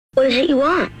What is it you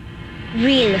want?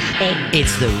 Real estate.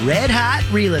 It's the Red Hot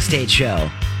Real Estate Show,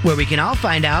 where we can all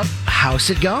find out how's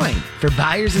it going for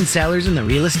buyers and sellers in the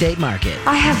real estate market.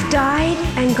 I have died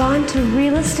and gone to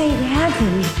real estate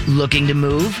heaven. Looking to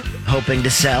move? Hoping to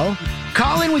sell?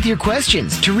 Call in with your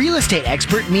questions to real estate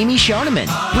expert Mimi Shoneman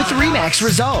with RE/MAX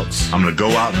Results. I'm going to go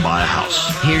out and buy a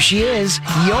house. Here she is,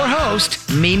 your host,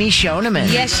 Mimi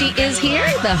Shoneman. Yes, she is here,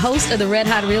 the host of the Red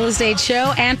Hot Real Estate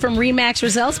Show, and from RE/MAX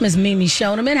Results, Ms. Mimi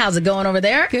Shoneman. How's it going over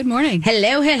there? Good morning.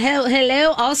 Hello, hello,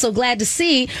 hello. Also glad to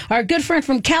see our good friend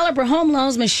from Caliber Home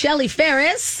Loans, Ms. Shelley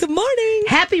Ferris. Good morning.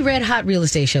 Happy Red Hot Real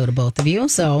Estate Show to both of you.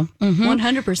 So,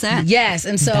 100%. yes,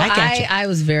 and so I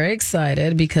was very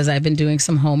excited because I've been doing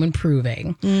some home improving.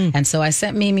 And so I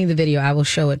sent Mimi the video. I will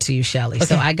show it to you, Shelley. Okay.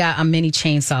 So I got a mini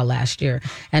chainsaw last year.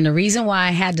 And the reason why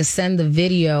I had to send the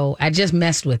video, I just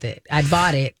messed with it. I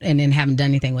bought it and then haven't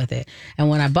done anything with it. And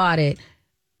when I bought it,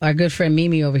 our good friend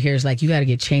Mimi over here is like, you got to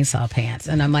get chainsaw pants.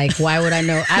 And I'm like, why would I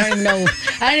know? I didn't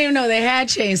even know they had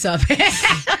chainsaw pants.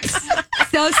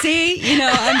 So see,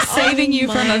 I'm saving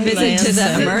you from a visit to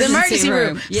the emergency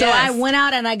room. Yes. So I went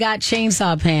out and I got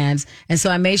chainsaw pants. And so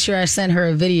I made sure I sent her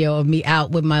a video of me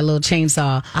out with my little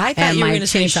chainsaw. I thought you were going to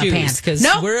say shoes because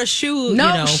we're a shoe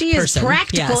she person. Is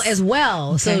practical as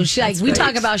well. So Okay, she we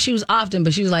talk about shoes often,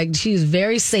 but she was like, she's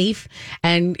very safe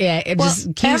and it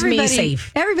just keeps me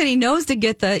safe. Everybody knows to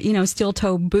get the, steel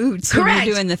toe boots Correct. when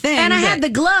you're doing the thing. And I had the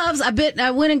gloves. I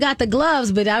went and got the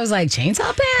gloves, but I was like,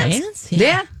 chainsaw pants?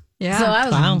 Yeah. Yeah. So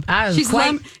I was she's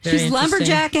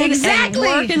lumberjacking exactly.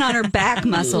 and working on her back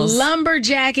muscles.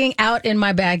 Lumberjacking out in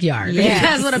my backyard. Yes.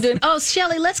 That's what I'm doing. Oh,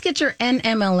 Shelley, let's get your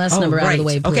NMLS number out of the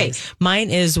way, please. Okay.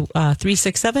 Mine is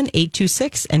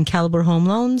 367-826 and Caliber Home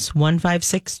Loans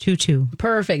 15622.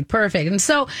 Perfect. And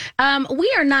so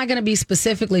we are not going to be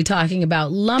specifically talking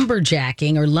about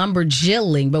lumberjacking or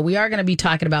lumberjilling, but we are going to be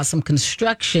talking about some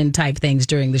construction type things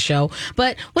during the show.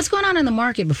 But what's going on in the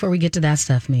market before we get to that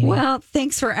stuff, Mimi? Well,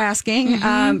 thanks for asking.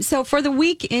 So for the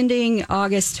week ending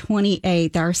August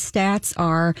 28th, our stats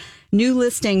are new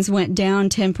listings went down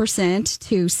 10%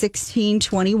 to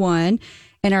 1621.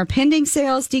 And our pending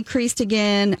sales decreased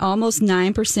again almost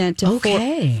 9% to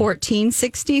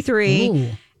 1463. Ooh.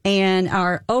 And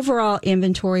our overall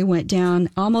inventory went down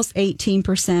almost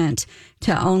 18%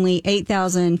 to only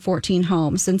 8,014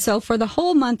 homes. And so for the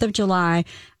whole month of July,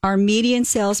 our median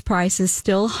sales price is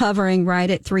still hovering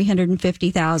right at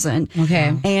 $350,000.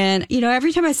 Okay. And,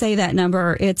 every time I say that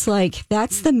number, it's like,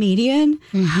 that's the median?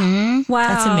 Mm-hmm. Wow.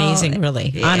 That's amazing,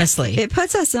 really, honestly. It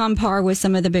puts us on par with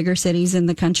some of the bigger cities in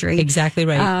the country. Exactly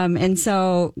right. And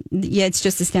so, it's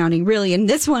just astounding, really. And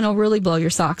this one will really blow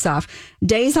your socks off.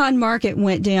 Days on market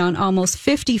went down almost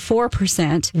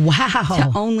 54%. Wow.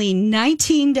 To only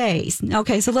 19 days.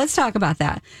 Okay, so let's talk about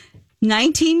that.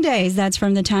 19 days, that's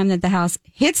from the time that the house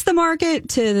hits the market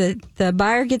to the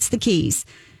buyer gets the keys.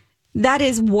 That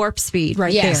is warp speed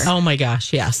right there. Oh my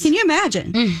gosh, yes. Can you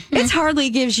imagine? Mm-hmm. It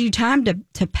hardly gives you time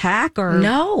to pack or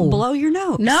blow your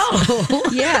nose. No.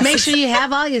 Yes. Make sure you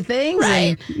have all your things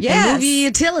and move your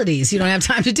utilities. You don't have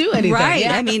time to do anything. Right.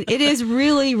 Yeah. I mean, it is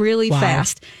really, really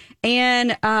fast.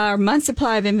 And our month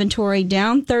supply of inventory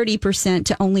down 30%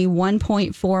 to only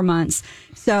 1.4 months.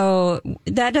 So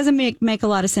that doesn't make a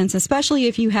lot of sense, especially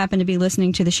if you happen to be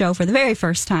listening to the show for the very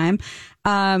first time.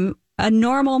 A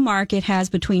normal market has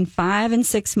between 5 and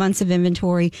 6 months of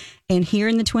inventory. And here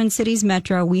in the Twin Cities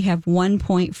Metro, we have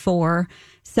 1.4.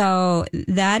 So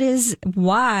that is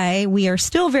why we are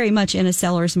still very much in a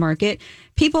seller's market.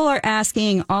 People are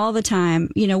asking all the time,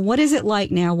 what is it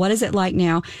like now? What is it like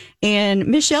now? And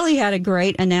Miss Shelley had a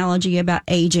great analogy about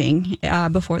aging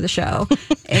before the show.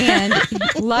 And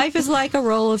life is like a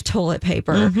roll of toilet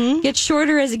paper. Mm-hmm. Gets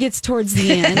shorter as it gets towards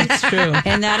the end. That's true.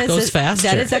 And that is goes faster.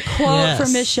 That is a quote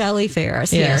from Miss Shelley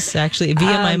Ferris here. Yes, actually,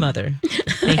 via my mother.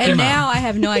 Thank you, Mom. Now I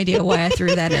have no idea why I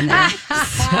threw that in there.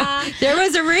 So, there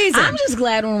was a reason. I'm just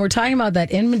glad when we're talking about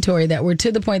that inventory that we're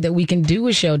to the point that we can do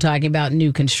a show talking about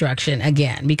new construction again.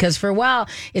 Because for a while,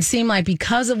 it seemed like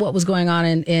because of what was going on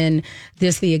in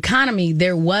the economy,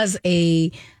 there was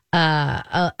a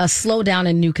slowdown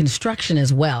in new construction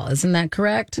as well. Isn't that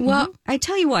correct? Well, I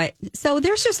tell you what. So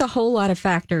there's just a whole lot of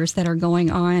factors that are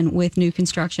going on with new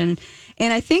construction.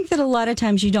 And I think that a lot of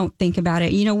times you don't think about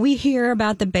it. We hear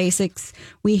about the basics.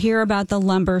 We hear about the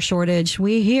lumber shortage.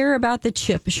 We hear about the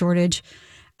chip shortage.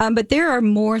 But there are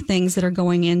more things that are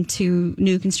going into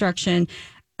new construction.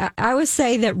 I would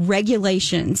say that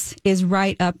regulations is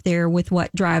right up there with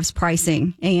what drives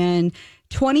pricing. And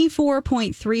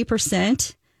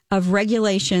 24.3% of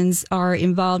regulations are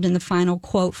involved in the final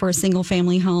quote for a single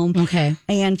family home. Okay.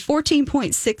 And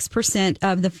 14.6%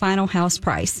 of the final house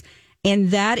price.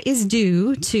 And that is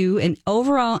due to an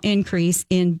overall increase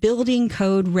in building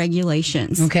code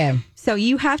regulations. Okay. So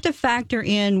you have to factor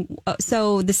in,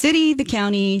 so the city, the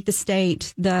county, the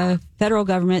state, the federal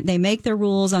government, they make their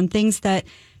rules on things that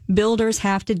builders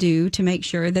have to do to make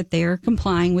sure that they're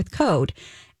complying with code.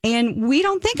 And we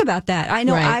don't think about that. I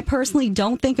know I personally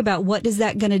don't think about what is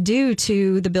that going to do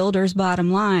to the builder's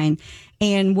bottom line,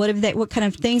 and what kind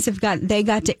of things they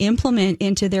got to implement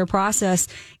into their process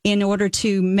in order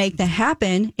to make that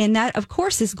happen. And that, of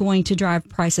course, is going to drive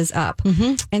prices up.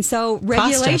 Mm-hmm. And so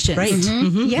regulations, right?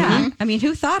 Mm-hmm. Yeah, I mean,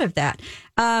 who thought of that?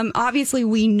 Obviously,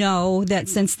 we know that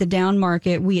since the down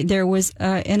market, there was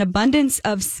an abundance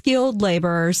of skilled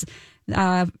laborers,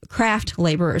 craft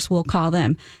laborers, we'll call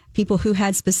them. People who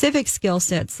had specific skill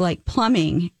sets like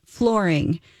plumbing,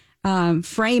 flooring,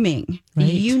 framing,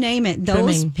 you name it.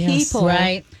 Those people,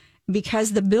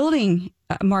 because the building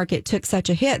market took such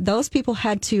a hit, those people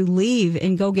had to leave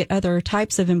and go get other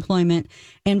types of employment.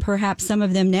 And perhaps some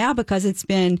of them now, because it's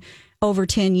been over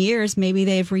 10 years, maybe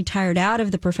they've retired out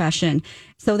of the profession.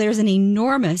 So there's an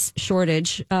enormous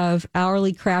shortage of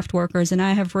hourly craft workers. And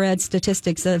I have read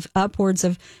statistics of upwards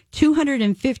of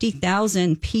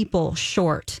 250,000 people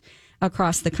short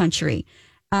across the country.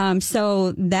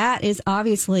 So that is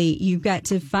obviously, you've got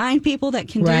to find people that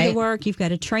can do the work. You've got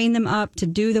to train them up to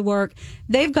do the work.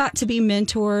 They've got to be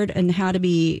mentored in how to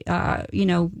be,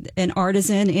 an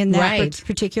artisan in that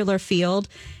particular field.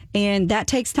 And that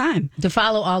takes time. To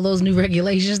follow all those new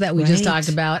regulations that we just talked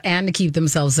about and to keep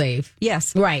themselves safe.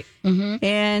 Yes. Right. Mm-hmm.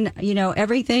 And,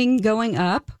 everything going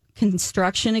up,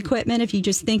 construction equipment, if you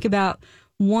just think about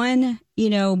one,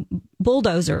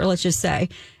 bulldozer, let's just say,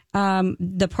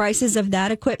 the prices of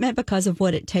that equipment because of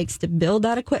what it takes to build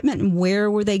that equipment and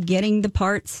where were they getting the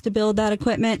parts to build that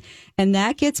equipment. And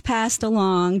that gets passed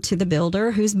along to the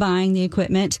builder who's buying the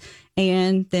equipment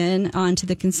and then on to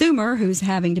the consumer who's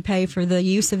having to pay for the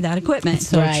use of that equipment.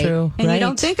 So true. And you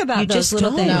don't think about those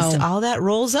little things. All that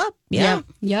rolls up. Yeah.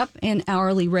 Yep. And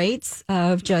hourly rates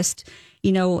of just,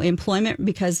 employment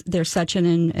because there's such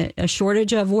a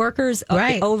shortage of workers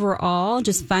overall,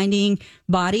 just finding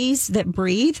bodies that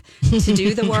breathe to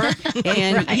do the work.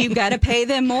 And you've got to pay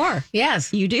them more.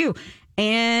 Yes. You do.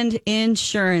 And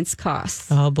insurance costs.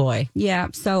 Oh, boy. Yeah.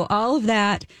 So all of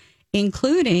that,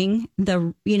 including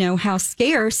how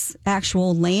scarce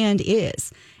actual land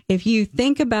is. If you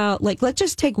think about, let's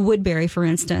just take Woodbury, for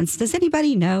instance. Does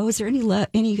anybody know? Is there any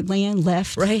land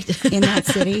left in that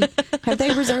city? Have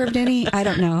they reserved any? I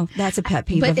don't know. That's a pet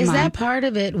peeve of mine. But is that part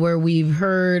of it where we've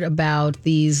heard about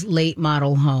these late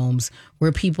model homes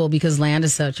where people, because land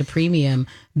is such a premium,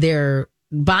 they're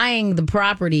buying the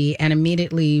property and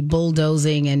immediately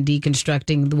bulldozing and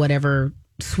deconstructing whatever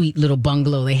sweet little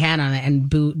bungalow they had on it and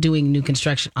doing new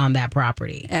construction on that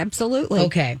property? Absolutely.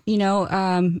 Okay.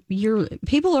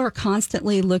 People are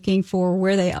constantly looking for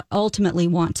where they ultimately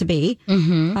want to be.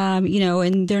 Mm-hmm.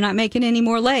 And they're not making any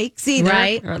more lakes either.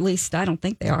 Right. Or at least I don't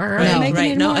think they are. No,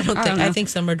 I don't think. I think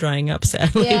some are drying up,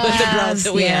 sadly, with the drought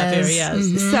that we have here. Yes.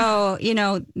 Mm-hmm.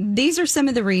 So, these are some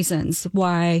of the reasons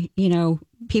why,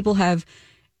 people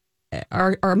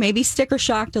are maybe sticker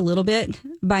shocked a little bit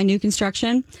by new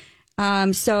construction.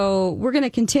 So we're going to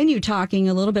continue talking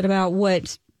a little bit about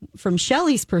from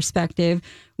Shelley's perspective,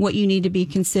 what you need to be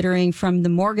considering from the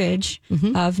mortgage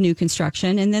of new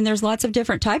construction. And then there's lots of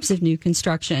different types of new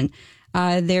construction.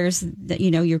 There's,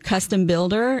 your custom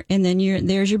builder, and then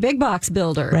there's your big box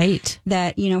builder. Right.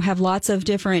 That, have lots of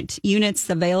different units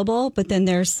available. But then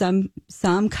there's some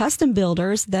custom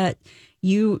builders that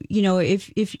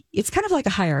if it's kind of like a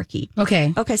hierarchy.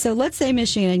 Okay. So let's say, Miss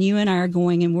Shannon, you and I are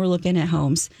going and we're looking at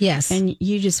homes. Yes. And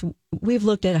we've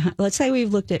looked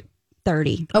at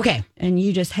 30. Okay. And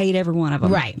you just hate every one of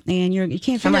them. Right. And you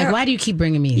can't figure out. Why do you keep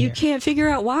bringing me here? You can't figure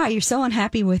out why. You're so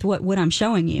unhappy with what I'm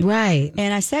showing you. Right.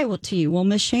 And I say,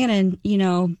 Miss Shannon,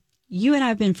 you and I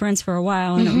have been friends for a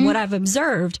while. And what I've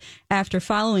observed after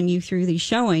following you through these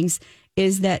showings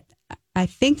is that I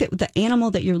think that the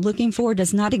animal that you're looking for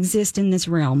does not exist in this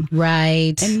realm.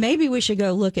 Right. And maybe we should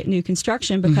go look at new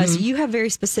construction because you have very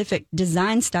specific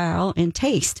design style and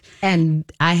taste. And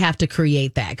I have to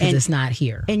create that because it's not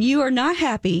here. And you are not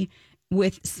happy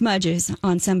with smudges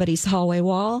on somebody's hallway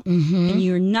wall. Mm-hmm. And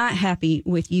you're not happy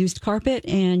with used carpet.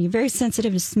 And you're very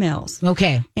sensitive to smells.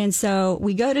 Okay. And so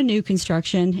we go to new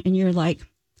construction and you're like,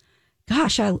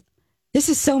 gosh, this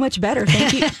is so much better.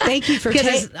 Thank you. Thank you for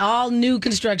because it's all new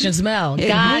construction smell.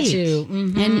 Got you.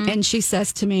 Mm-hmm. And she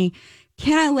says to me,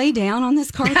 "Can I lay down on this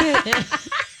carpet?"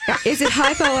 is it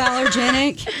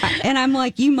hypoallergenic? And I'm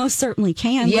like, you most certainly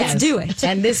can. Yes. Let's do it.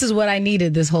 And this is what I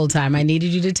needed this whole time. I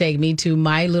needed you to take me to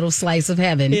my little slice of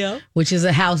heaven, which is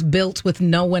a house built with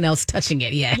no one else touching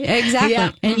it yet. Exactly.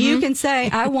 Yeah. And you can say,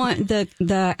 I want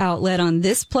the outlet on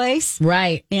this place.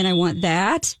 Right. And I want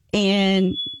that.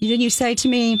 And then you say to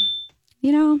me,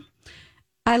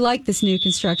 I like this new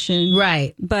construction.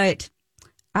 Right. But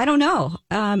I don't know.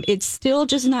 It's still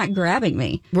just not grabbing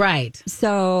me. Right.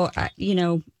 So, what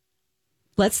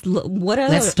Let's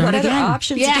start other again.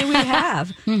 options do we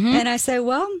have? And I say,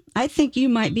 well, I think you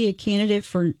might be a candidate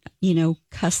for,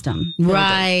 custom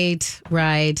building.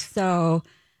 Right. So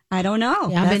I don't know.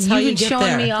 Yeah, That's how you've you been get showing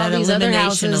there. me all That these other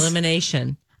houses.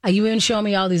 Elimination. You've been showing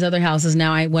me all these other houses.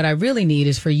 Now, what I really need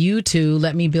is for you to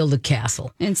let me build a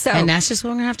castle. And that's just what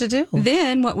I'm going to have to do.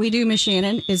 Then what we do, Miss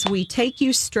Shannon, is we take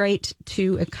you straight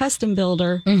to a custom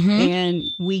builder and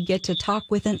we get to talk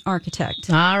with an architect.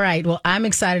 All right. Well, I'm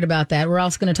excited about that. We're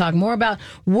also going to talk more about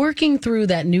working through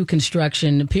that new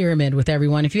construction pyramid with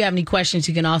everyone. If you have any questions,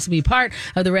 you can also be part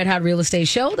of the Red Hot Real Estate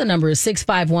Show. The number is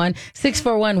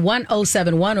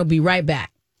 651-641-1071. We'll be right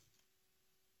back.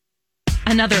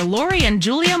 Another Lori and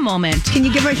Julia moment. Can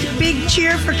you give a big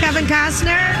cheer for Kevin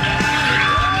Costner?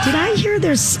 Did I hear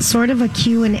there's sort of a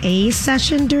Q&A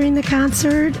session during the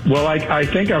concert? Well, I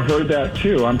think I've heard that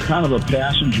too. I'm kind of a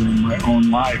passenger in my own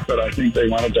life, but I think they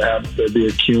wanted to have there be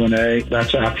a Q&A.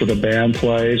 That's after the band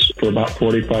plays for about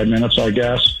 45 minutes, I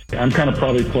guess. I'm kind of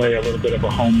probably play a little bit of a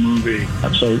home movie.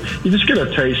 So you just get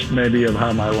a taste maybe of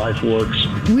how my life works.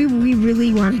 We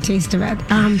really want a taste of it.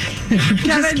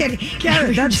 Just kidding.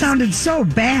 Kevin, that sounded so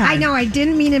bad. I know. I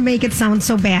didn't mean to make it sound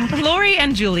so bad. Lori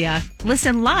and Julia.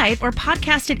 Listen live or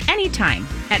podcast it anytime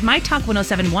at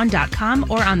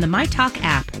mytalk1071.com or on the MyTalk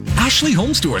app. Ashley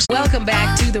Home Stores. Welcome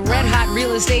back to the Red Hot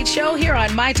Real Estate Show here on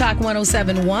MyTalk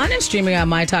 1071 and streaming on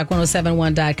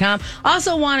mytalk1071.com.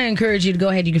 Also want to encourage you to go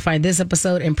ahead. You can find this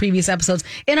episode and previous episodes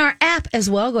in our app as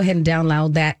well. Go ahead and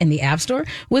download that in the App Store.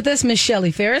 With us, Miss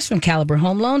Shelley Ferris from Caliber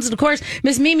Home Loans. And, of course,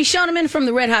 Miss Mimi Shoneman from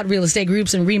the Red Hot Real Estate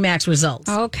Groups and RE/MAX Results.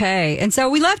 Okay. And so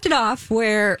we left it off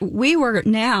where we were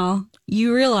now.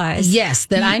 You realize. Yes,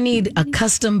 that I need a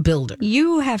custom builder.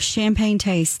 You have champagne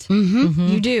taste. Mm-hmm.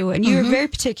 You do. And you're very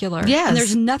particular. Yes. And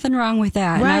there's nothing wrong with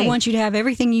that. Right. And I want you to have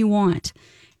everything you want.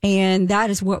 And that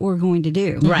is what we're going to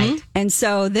do. Right. And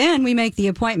so then we make the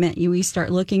appointment. We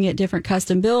start looking at different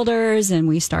custom builders and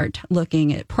we start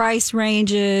looking at price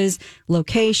ranges,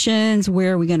 locations,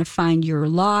 where are we going to find your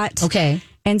lot. Okay.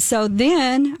 And so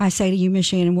then I say to you, Miss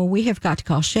Shannon, well, we have got to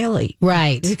call Shelley.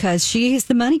 Right. Because she is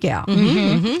the money gal.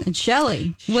 Mm-hmm. And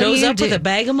Shelley shows up with a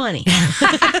bag of money.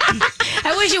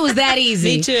 I wish it was that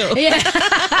easy. Me too. Yeah.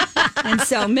 And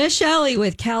so Miss Shelley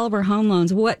with Caliber Home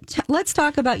Loans, let's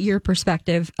talk about your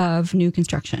perspective of new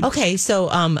construction. Okay, so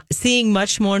seeing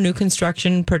much more new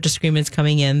construction purchase agreements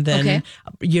coming in than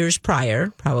years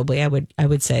prior, probably I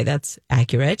would say that's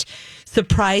accurate.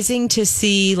 Surprising to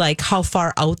see like how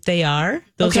far out they are.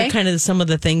 Those are kind of some of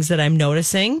the things that I'm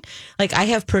noticing. Like I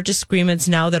have purchase agreements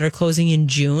now that are closing in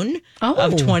June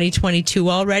of 2022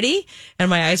 already, and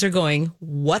my eyes are going,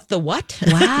 what the what?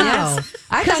 Wow. Yes.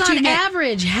 Because on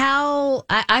average,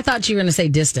 I thought you were going to say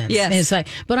distance. Yes. And it's like,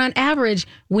 but on average,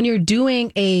 when you're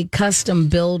doing a custom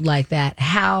build like that,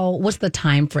 what's the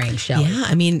time frame, Shelley? Yeah,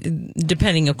 I mean,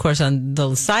 depending, of course, on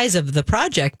the size of the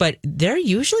project, but they're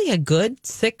usually a good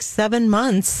 6-7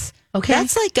 months. Okay.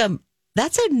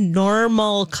 That's a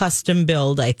normal custom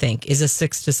build, I think, is a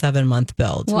 6 to 7 month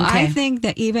build. Well, I think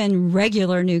that even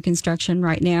regular new construction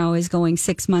right now is going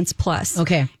 6 months plus.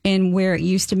 Okay. And where it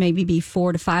used to maybe be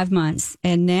 4 to 5 months.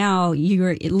 And now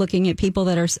you're looking at people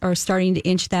that are starting to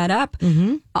inch that up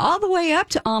all the way up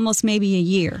to almost maybe a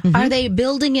year. Are they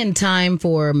building in time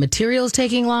for materials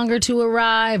taking longer to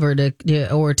arrive or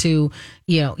to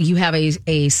you have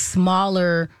a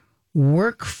smaller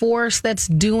workforce that's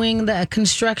doing the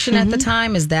construction at the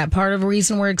time? Is that part of a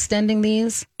reason we're extending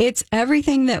these? It's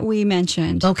everything that we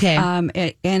mentioned. Okay.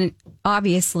 And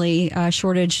obviously a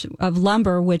shortage of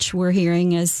lumber, which we're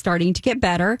hearing is starting to get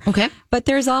better. Okay. But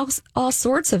there's all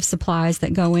sorts of supplies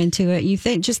that go into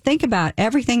it. Just think about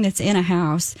everything that's in a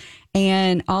house,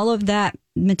 and all of that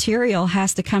material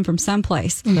has to come from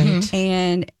someplace. Right.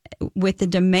 And with the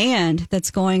demand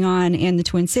that's going on in the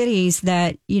Twin Cities,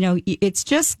 that, it's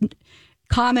just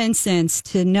common sense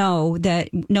to know that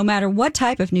no matter what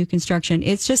type of new construction,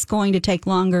 it's just going to take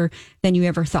longer than you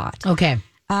ever thought. Okay.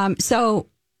 So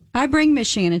I bring Miss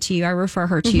Shannon to you. I refer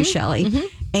her to you, Shelley.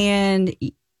 And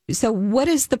so what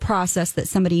is the process that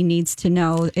somebody needs to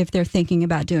know if they're thinking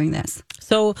about doing this?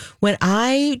 So when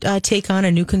I take on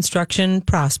a new construction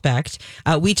prospect,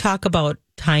 we talk about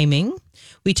timing.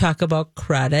 We talk about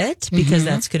credit because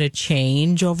that's going to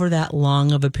change over that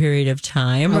long of a period of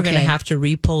time. We're going to have to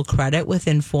repull credit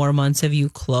within 4 months of you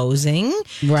closing.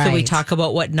 Right. So we talk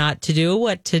about what not to do,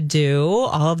 what to do,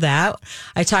 all of that.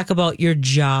 I talk about your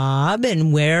job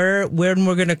and when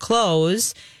we're going to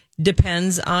close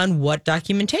depends on what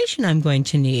documentation I'm going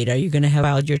to need. Are you going to have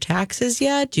filed your taxes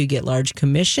yet? Do you get large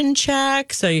commission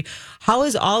checks? How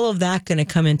is all of that going to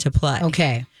come into play?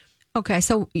 Okay,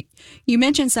 so you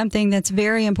mentioned something that's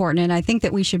very important, and I think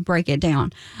that we should break it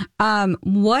down.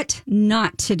 What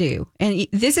not to do. And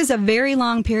this is a very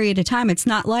long period of time. It's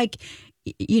not like,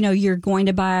 you're going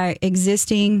to buy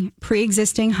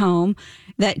pre-existing home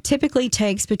that typically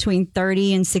takes between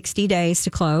 30 and 60 days to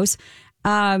close.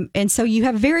 And so you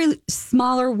have a very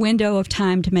smaller window of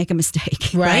time to make a mistake.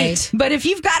 Right. But if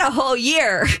you've got a whole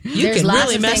year, you can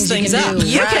really mess things up.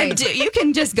 You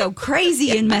can just go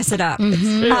crazy and mess it up.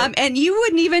 And you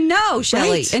wouldn't even know,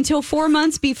 Shelley, until 4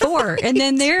 months before. And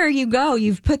then there you go.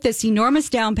 You've put this enormous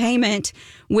down payment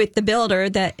with the builder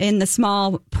that in the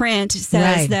small print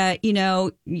says that,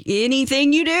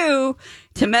 anything you do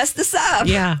to mess this up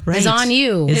is on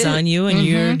you. It's on you, and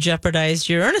you jeopardized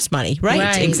your earnest money.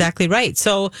 Right. Exactly right.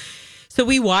 So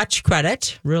we watch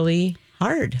credit really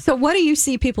hard. So what do you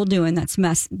see people doing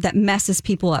that messes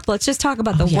people up? Let's just talk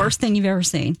about the worst thing you've ever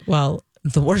seen. Well,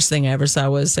 the worst thing I ever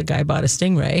saw was a guy bought a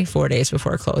Stingray 4 days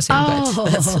before closing.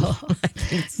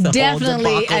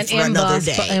 Definitely an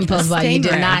impulse buy you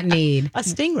did not need. A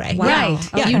Stingray. Wow. Right.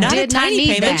 Yeah, you did not need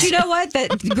payment. that. But you know what?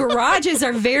 That garages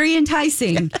are very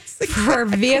enticing for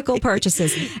vehicle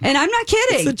purchases. And I'm not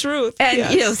kidding. It's the truth. And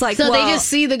it's like, so they just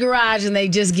see the garage and they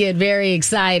just get very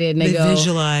excited and they go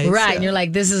visualize. Right. Yeah. And you're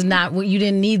like, this is not what you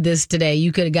didn't need this today.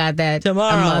 You could have got that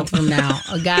tomorrow. A month from now.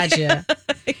 Gotcha.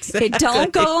 Exactly.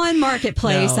 Don't go on Marketplace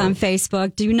on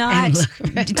Facebook. Do not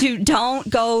don't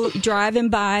go driving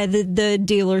by the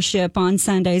dealership on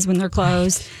Sundays when they're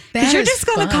closed. Because you're just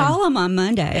going to call them on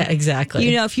Monday. Yeah, exactly.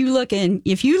 If you're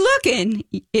looking,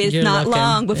 it's not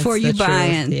long before you buy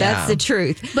in. Yeah. That's the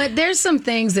truth. But there's some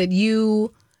things that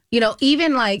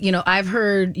even like, I've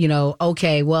heard,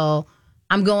 okay, well,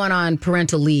 I'm going on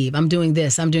parental leave. I'm doing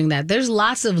this. I'm doing that. There's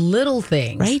lots of little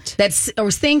things, right? Or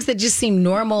things that just seem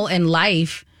normal in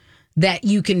life that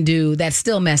you can do that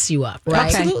still mess you up,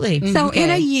 right? Absolutely. So in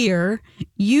a year,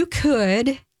 you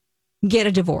could get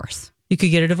a divorce. You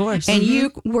could get a divorce. And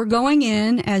you were going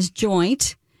in as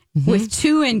joint with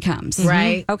 2 incomes.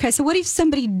 Right. Okay, so what does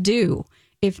somebody do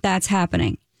if that's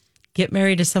happening? Get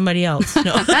married to somebody else.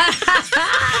 No.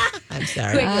 I'm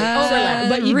sorry.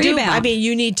 But you rebound. do. I mean,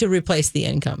 you need to replace the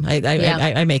income.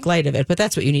 I make light of it, but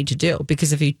that's what you need to do.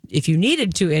 Because if you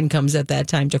needed 2 incomes at that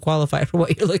time to qualify for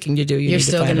what you're looking to do, you're need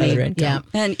still to find another income.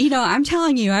 Yeah. And I'm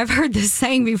telling you, I've heard this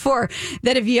saying before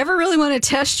that if you ever really want to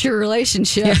test your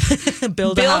relationship,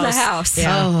 build a house.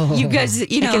 Yeah. You guys, I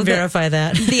can verify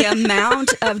that. The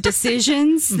amount of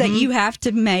decisions that you have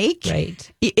to make.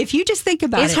 Right. If you just think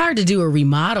about it's hard to do a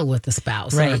remodel with a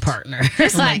spouse or a partner.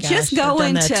 It's like just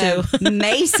going to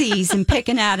Macy's and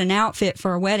picking out an outfit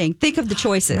for a wedding. Think of the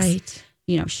choices. Right.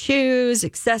 Shoes,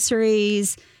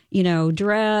 accessories,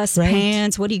 dress,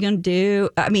 pants. What are you going to do?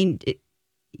 I mean,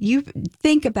 you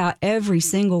think about every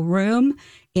single room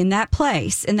in that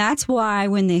place. And that's why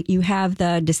when you have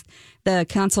the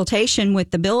consultation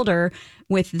with the builder,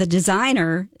 with the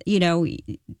designer,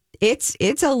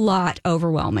 it's a lot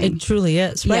overwhelming. It truly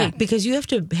is, right? Yeah. Because you have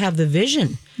to have the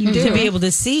vision to be able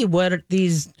to see what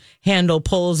these handle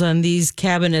pulls on these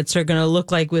cabinets are going to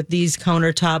look like with these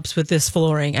countertops with this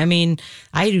flooring. I mean,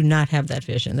 I do not have that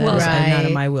vision. That is not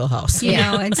in my wheelhouse.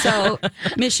 And so,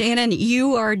 Miss Shannon,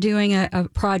 you are doing a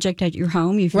project at your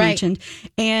home, you've mentioned,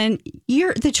 and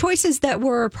the choices that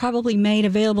were probably made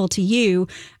available to you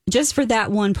just for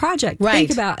that one project. Right.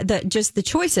 Think about just the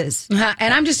choices.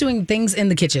 And I'm just doing things in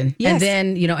the kitchen. Yes.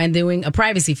 And then, and doing a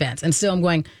privacy fence. And still I'm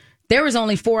going, there was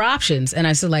only 4 options. And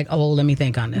I said let me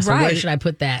think on this. Right. So where should I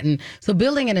put that? And so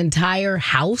building an entire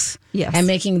house and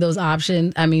making those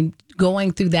options,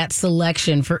 going through that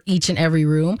selection for each and every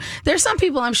room. There's some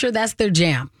people, I'm sure that's their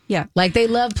jam. Yeah. Like they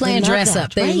love playing dress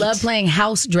up. They love playing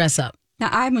house dress up. Now,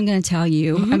 I'm going to tell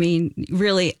you,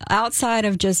 really, outside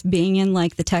of just being in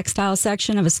like the textile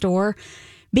section of a store,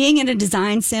 being in a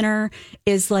design center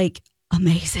is like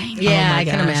amazing. Yeah, I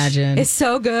can imagine. It's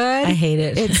so good. I hate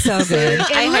it. It's so good.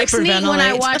 It looks neat when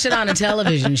I watch it on a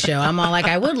television show. I'm all like,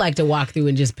 I would like to walk through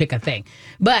and just pick a thing.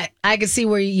 But I could see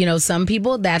where, some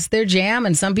people, that's their jam.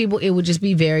 And some people, it would just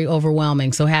be very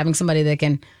overwhelming. So having somebody that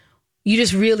can You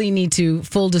just really need to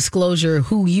full disclosure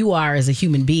who you are as a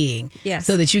human being. Yes.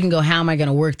 So that you can go, how am I going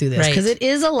to work through this? Because it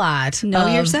is a lot. Know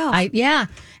yourself.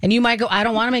 And you might go, I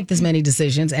don't want to make this many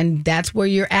decisions. And that's where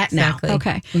you're at now.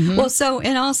 Okay. Well, so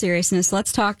in all seriousness,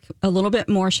 let's talk a little bit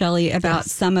more, Shelley, about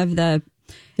some of the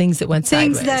things that went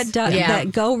sideways.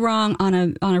 that go wrong on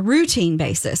a routine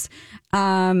basis.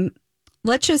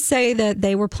 Let's just say that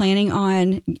they were planning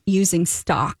on using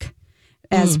stock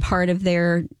as part of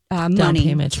their money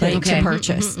payment, to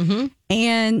purchase.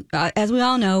 And as we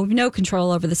all know, no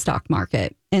control over the stock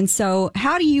market. And so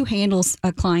how do you handle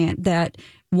a client that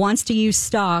wants to use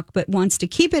stock but wants to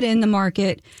keep it in the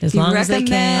market? As do you long as they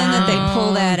recommend can. that they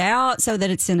pull that out so that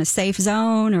it's in a safe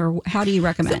zone, or how do you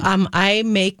recommend? I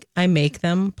make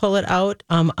them pull it out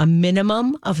a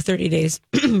minimum of 30 days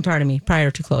prior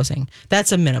to closing.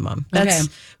 That's a minimum.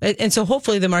 And so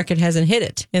hopefully the market hasn't hit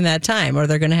it in that time, or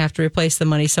they're going to have to replace the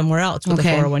money somewhere else with a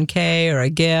 401k or a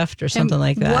gift or something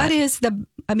like that. What is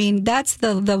that's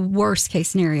the worst case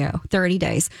scenario, 30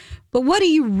 days. But what do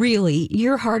you really,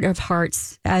 your heart of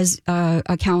hearts as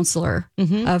a counselor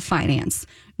of finance,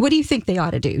 what do you think they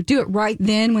ought to do? Do it right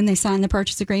then when they sign the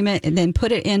purchase agreement and then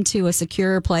put it into a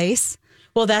secure place?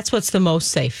 Well, that's what's the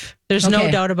most safe. There's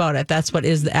no doubt about it. That's what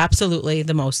is absolutely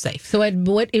the most safe. So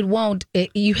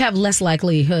you have less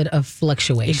likelihood of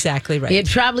fluctuation. Exactly right. It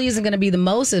probably isn't going to be the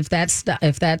most if that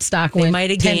stock went might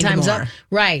have 10 gained times more. up.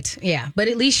 Right. Yeah. But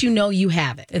at least you know you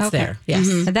have it. It's there.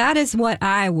 Yes. That is what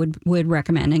I would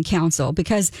recommend and counsel,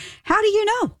 because how do you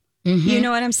know? You know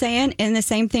what I'm saying? And the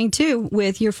same thing, too,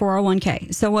 with your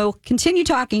 401k. So we'll continue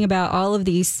talking about all of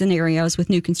these scenarios with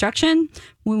new construction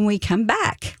when we come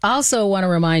back. Also want to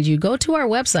remind you, go to our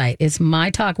website. It's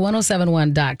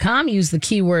mytalk1071.com. Use the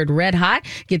keyword red hot.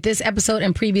 Get this episode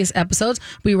and previous episodes.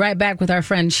 We'll be right back with our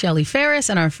friend Shelley Ferris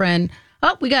and our friend...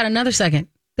 Oh, we got another second.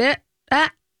 See,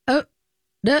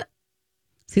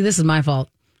 this is my fault.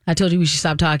 I told you we should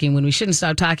stop talking when we shouldn't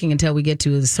stop talking until we get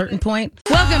to a certain point.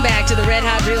 Welcome back to the Red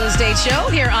Hot Real Estate Show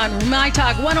here on My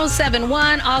Talk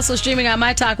 1071. Also streaming on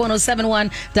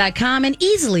MyTalk1071.com and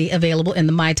easily available in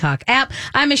the My Talk app.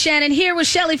 I'm Miss Shannon here with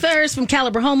Shelley Ferris from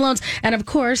Caliber Home Loans. And of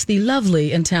course, the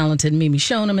lovely and talented Mimi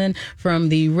Shoneman from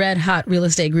the Red Hot Real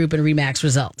Estate Group and Remax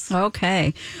Results.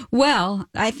 Okay. Well,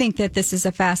 I think that this is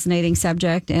a fascinating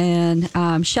subject.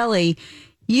 And Shelley,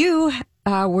 you...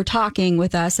 were talking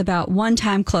with us about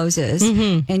one-time closes,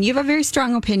 and you have a very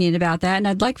strong opinion about that, and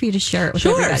I'd like for you to share it with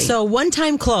everybody. So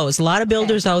one-time close, a lot of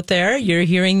builders out there, you're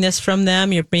hearing this from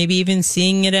them, you're maybe even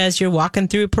seeing it as you're walking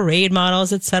through parade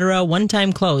models, etc.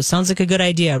 One-time close sounds like a good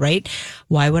idea, right?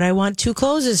 Why would I want 2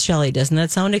 closes, Shelley? Doesn't that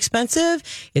sound expensive?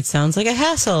 It sounds like a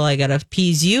hassle. I gotta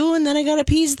appease you, and then I gotta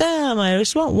appease them. I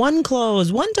just want one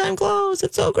close, one-time close.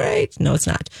 It's so great. No, it's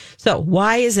not. So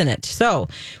why isn't it? So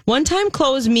one-time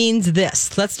close means this.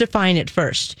 Let's define it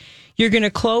first. You're going to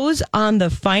close on the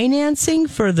financing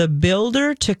for the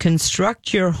builder to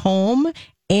construct your home,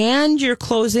 and you're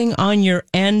closing on your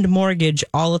end mortgage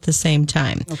all at the same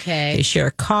time. Okay. They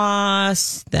share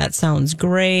costs. That sounds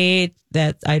great.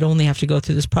 That I'd only have to go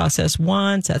through this process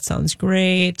once. That sounds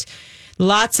great.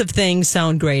 Lots of things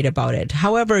sound great about it.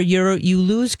 However, you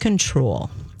lose control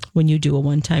when you do a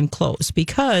one-time close,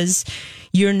 because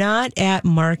you're not at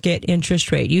market interest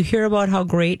rate. You hear about how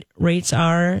great rates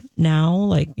are now,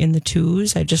 like in the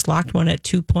 2s. I just locked one at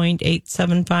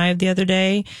 2.875 the other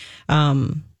day.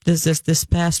 This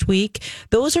past week.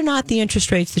 Those are not the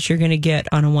interest rates that you're going to get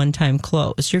on a one-time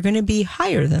close. You're going to be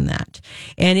higher than that.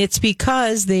 And it's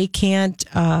because they can't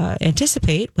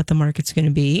anticipate what the market's going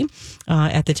to be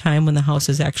at the time when the house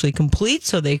is actually complete.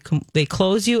 So they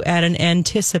close you at an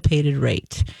anticipated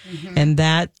rate. And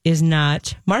that is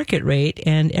not market rate.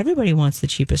 And everybody wants the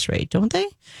cheapest rate, don't they?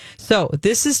 So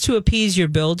this is to appease your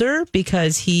builder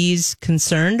because he's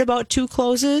concerned about 2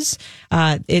 closes.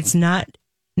 It's not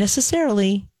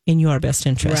necessarily in your best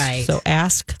interest. Right. So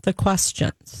ask the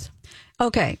questions.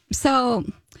 Okay. So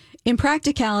in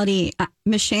practicality,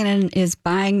 Miss Shannon is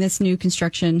buying this new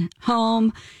construction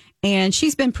home, and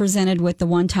she's been presented with the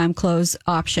one-time close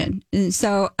option. And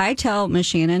so I tell Miss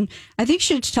Shannon, I think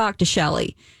she should talk to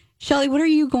Shelley. Shelley, what are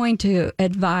you going to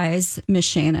advise Miss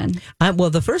Shannon?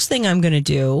 Well, the first thing I'm going to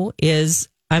do is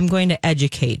I'm going to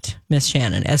educate Miss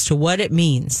Shannon as to what it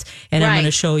means. And I'm going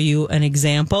to show you an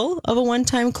example of a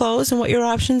one-time close and what your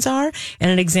options are,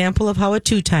 and an example of how a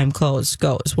 2-time close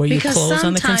goes, where you close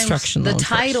on the construction loan. The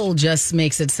title just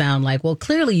makes it sound like, well,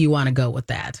 clearly you want to go with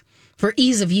that for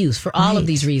ease of use, for all of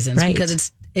these reasons,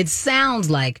 because it sounds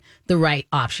like the right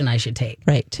option I should take.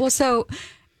 Right. Well, so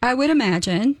I would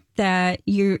imagine that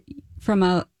you're from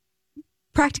a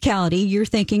practicality, you're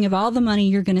thinking of all the money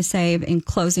you're going to save in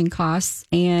closing costs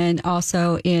and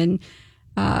also in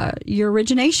your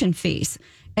origination fees.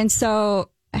 And so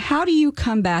how do you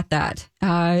combat that?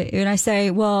 And I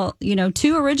say, well,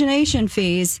 2 origination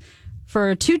fees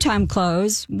for a 2-time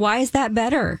close. Why is that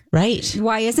better? Right.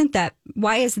 Why is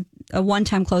a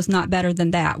one-time close not better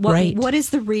than that? What is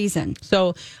the reason?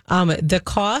 So the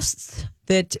costs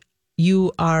that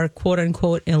you are quote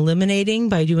unquote eliminating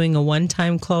by doing a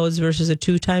one-time close versus a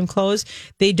 2-time close,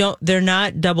 they're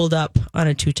not doubled up on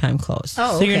a 2-time close.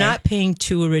 Oh, so you're not paying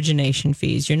 2 origination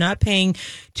fees. You're not paying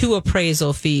 2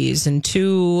 appraisal fees and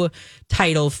 2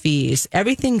 title fees.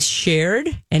 Everything's shared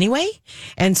anyway.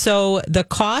 And so the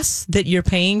costs that you're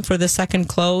paying for the second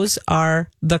close are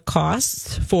the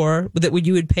costs that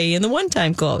you would pay in the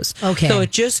one-time close. Okay. So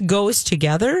it just goes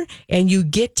together and you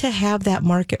get to have that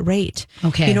market rate.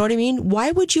 Okay. You know what I mean?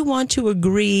 Why would you want to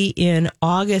agree in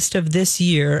August of this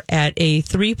year at a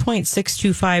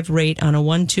 3.625 rate on a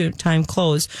 1-2-time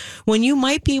close when you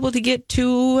might be able to get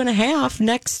 2.5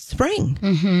 next spring?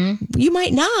 Mm-hmm. You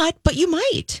might not, but you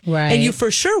might. Right. And you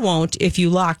for sure won't if you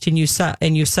locked and you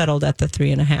settled at the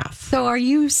 3.5. So are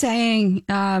you saying,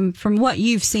 from what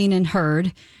you've seen and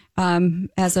heard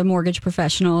as a mortgage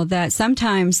professional, that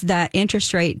sometimes that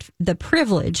interest rate, the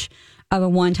privilege of a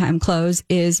one-time close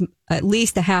is at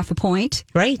least a 0.5 point?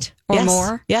 Right. Or yes.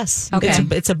 more? Yes. Okay.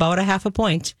 It's about a 0.5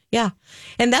 point. Yeah.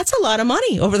 And that's a lot of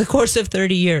money over the course of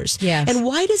 30 years. Yes. And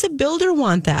why does a builder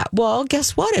want that? Well,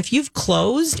 guess what? If you've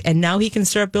closed and now he can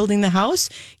start building the house,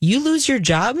 you lose your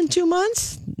job in 2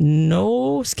 months,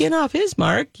 no skin off his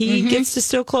mark. He gets to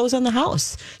still close on the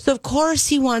house. So of course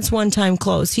he wants one-time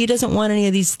close. He doesn't want any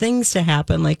of these things to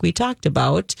happen like we talked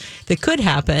about that could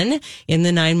happen in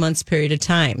the 9 months period of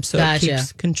time. So Gotcha. it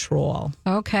keeps control.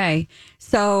 Okay.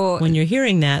 So when you're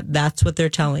hearing that, that's what they're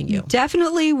telling you.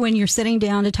 Definitely when you're sitting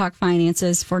down to talk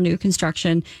finances for new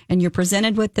construction and you're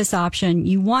presented with this option,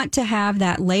 you want to have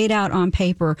that laid out on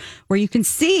paper where you can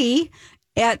see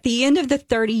at the end of the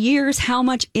 30 years how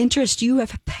much interest you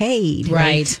have paid.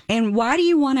 Right. And why do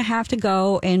you want to have to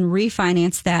go and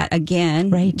refinance that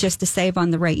again just to save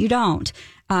on the rate? You don't.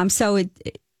 So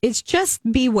it's just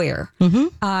beware.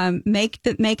 Make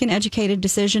an educated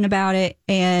decision about it,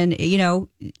 and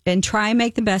and try and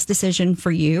make the best decision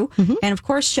for you. And of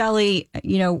course, Shelley,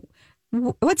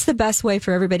 what's the best way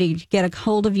for everybody to get a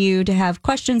hold of you to have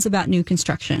questions about new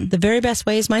construction? The very best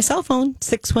way is my cell phone,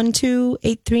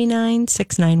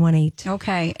 612-839-6918.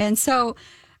 Okay, and so.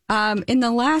 In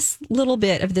the last little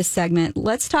bit of this segment,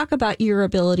 let's talk about your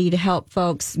ability to help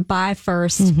folks buy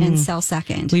first and sell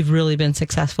second. We've really been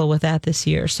successful with that this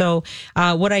year. So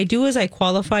what I do is I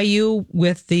qualify you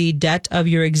with the debt of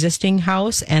your existing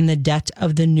house and the debt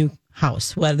of the new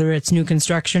house, whether it's new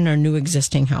construction or new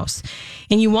existing house.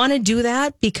 And you want to do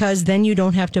that because then you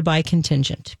don't have to buy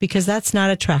contingent, because that's not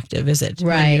attractive, is it?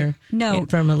 Right. No.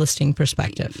 From a listing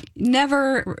perspective.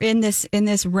 Never in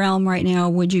this realm right now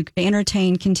would you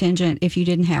entertain contingent if you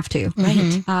didn't have to.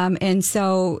 Right. And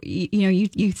so,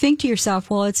 you think to yourself,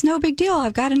 well, it's no big deal.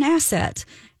 I've got an asset.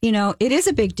 It is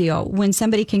a big deal when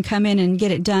somebody can come in and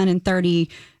get it done in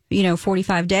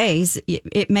 45 days.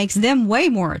 It makes them way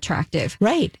more attractive.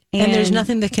 Right. And there's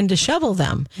nothing that can dishevel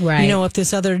them. Right. If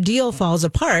this other deal falls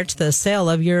apart, the sale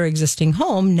of your existing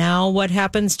home, now what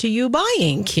happens to you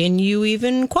buying? Can you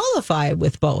even qualify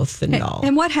with both and all?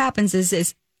 And what happens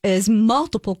is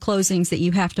multiple closings that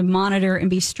you have to monitor and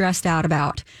be stressed out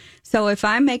about. So if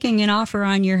I'm making an offer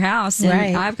on your house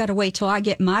and I've got to wait till I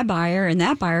get my buyer and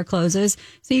that buyer closes,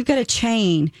 so you've got a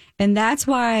chain. And that's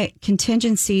why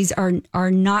contingencies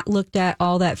are not looked at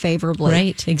all that favorably.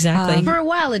 Right, exactly. For a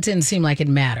while, it didn't seem like it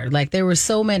mattered. Like there was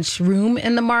so much room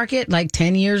in the market, like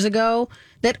 10 years ago,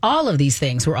 that all of these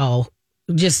things were all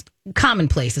just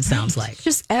commonplace, it sounds like.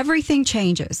 Just everything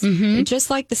changes. Just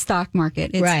like the stock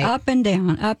market. It's up and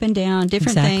down,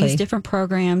 different things, different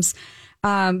programs.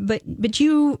 But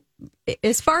you,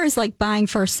 as far as like buying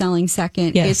first, selling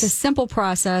second, it's a simple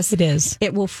process. It is.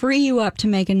 It will free you up to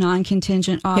make a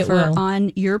non-contingent offer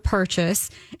on your purchase.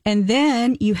 And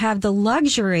then you have the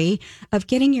luxury of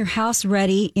getting your house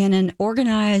ready in an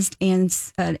organized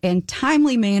and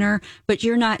timely manner, but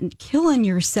you're not killing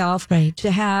yourself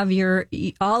to have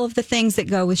all of the things that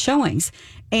go with showings.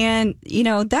 And,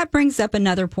 that brings up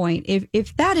another point.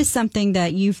 If that is something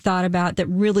that you've thought about that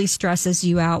really stresses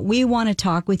you out, we want to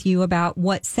talk with you about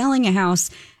what selling a house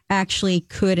actually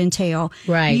could entail.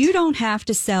 Right. You don't have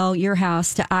to sell your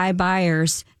house to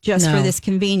iBuyers just for this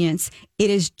convenience. It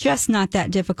is just not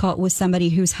that difficult with somebody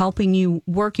who's helping you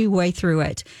work your way through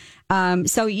it.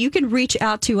 So you can reach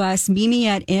out to us, Mimi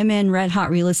at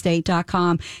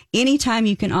mnredhotrealestate.com. Anytime.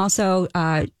 You can also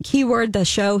keyword the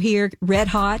show here, Red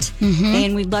Hot,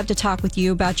 and we'd love to talk with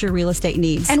you about your real estate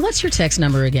needs. And what's your text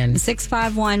number again?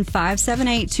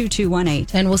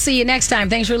 651-578-2218. And we'll see you next time.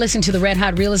 Thanks for listening to the Red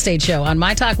Hot Real Estate Show on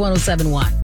My Talk 1071.